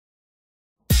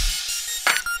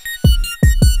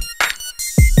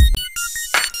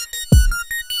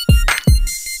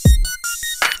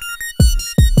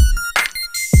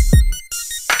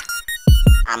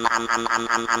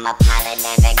I'm a pilot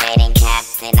navigating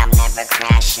captain, I'm never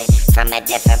crashing. From a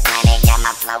different planet, yeah,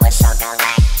 my flow is so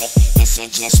galactic. This is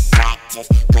just practice,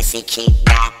 pussy keep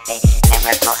rapping.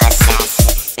 Lyrical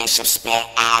assassin, bishop spit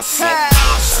acid.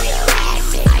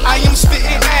 I am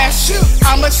spitting acid,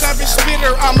 I'm a savage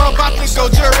spitter, I'm about to go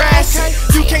Jurassic.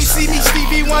 You can't see me,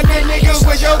 Stevie Wonder, niggas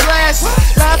with your glasses.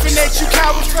 Laughing at you,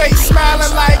 coward face,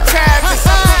 smiling like Tavis.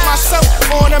 I put myself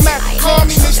on the map, call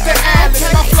me Mr. Atlas.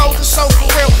 My flows are so for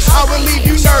real, I will leave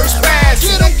you nerves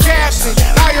spasming. I'm captain,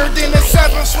 higher than a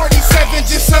 747,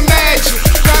 just imagine.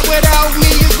 Not without me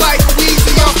is like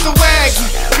Weezy off the wagon.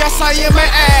 Yes, I am an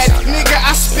addict, nigga,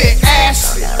 I spit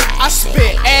acid. I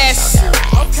spit acid.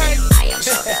 Okay. I am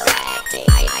so galactic.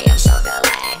 I am so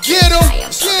galactic. Get em,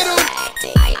 get em.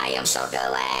 I am so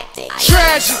galactic.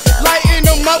 Tragic, lighting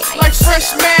them up like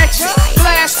fresh magic.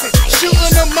 Blasting,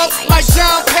 shooting them up like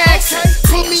John Paxson.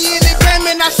 Put me in the game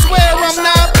and I swear I'm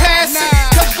not passing.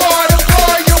 Cause bar to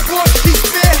bar, your boy, he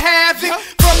spit havoc.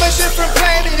 From a different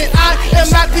planet and I am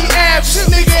not the average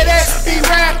nigga that be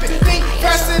rapping. Think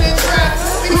faster than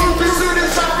traffic. You pursue the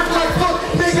traffic like fuck,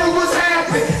 nigga, what's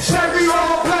happening? Cherry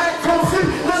all black, coffee,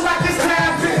 look like it's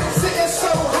happening. Sitting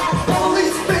so hot,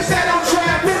 police bitch that I'm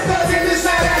trapping. Thugging this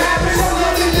how to happen, I'm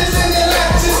loving this in the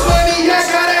lap. This money, I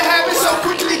gotta have it, so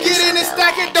quickly get in and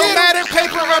stack it. Don't matter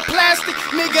paper or plastic,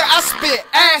 nigga, I spit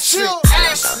acid.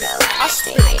 I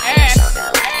spit acid.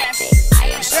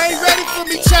 They ain't ready for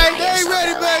me, Chay, they ain't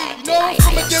ready, baby. You know I'm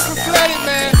from a different planet,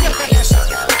 man.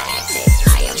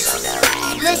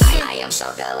 Listen,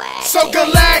 so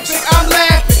galactic, I'm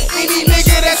laughing. Any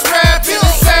nigga that's rapping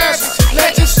is savage.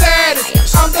 Legend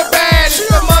status, I'm the baddest,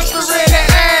 the monster in the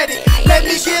attic. Let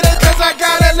me get it, cause I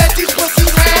gotta let these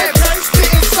pussies have it.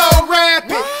 Spitting so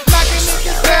rapid, knocking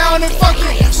niggas down in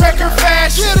fucking record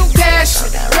fashion.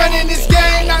 Dashing, running this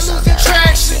game, not losing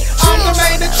traction. I'm the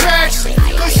main attraction,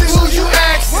 pushing who you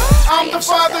asking. I'm the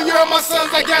father, you're my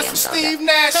sons, I got some Steve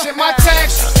Nash in my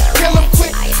taxes. Kill them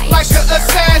quick like an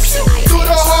assassin. Through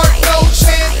the heart, no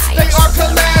chance, they are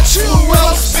collateral.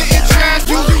 Well, spitting trash,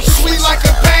 you sweet like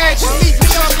a badge. Leave me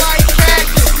on like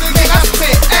cactus, nigga, I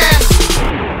spit ass.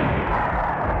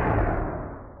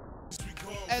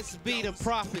 SB the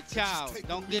prophet child.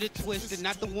 Don't get it twisted,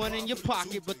 not the one in your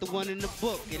pocket, but the one in the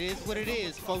book. It is what it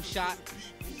is, 4 shot.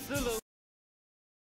 Salute.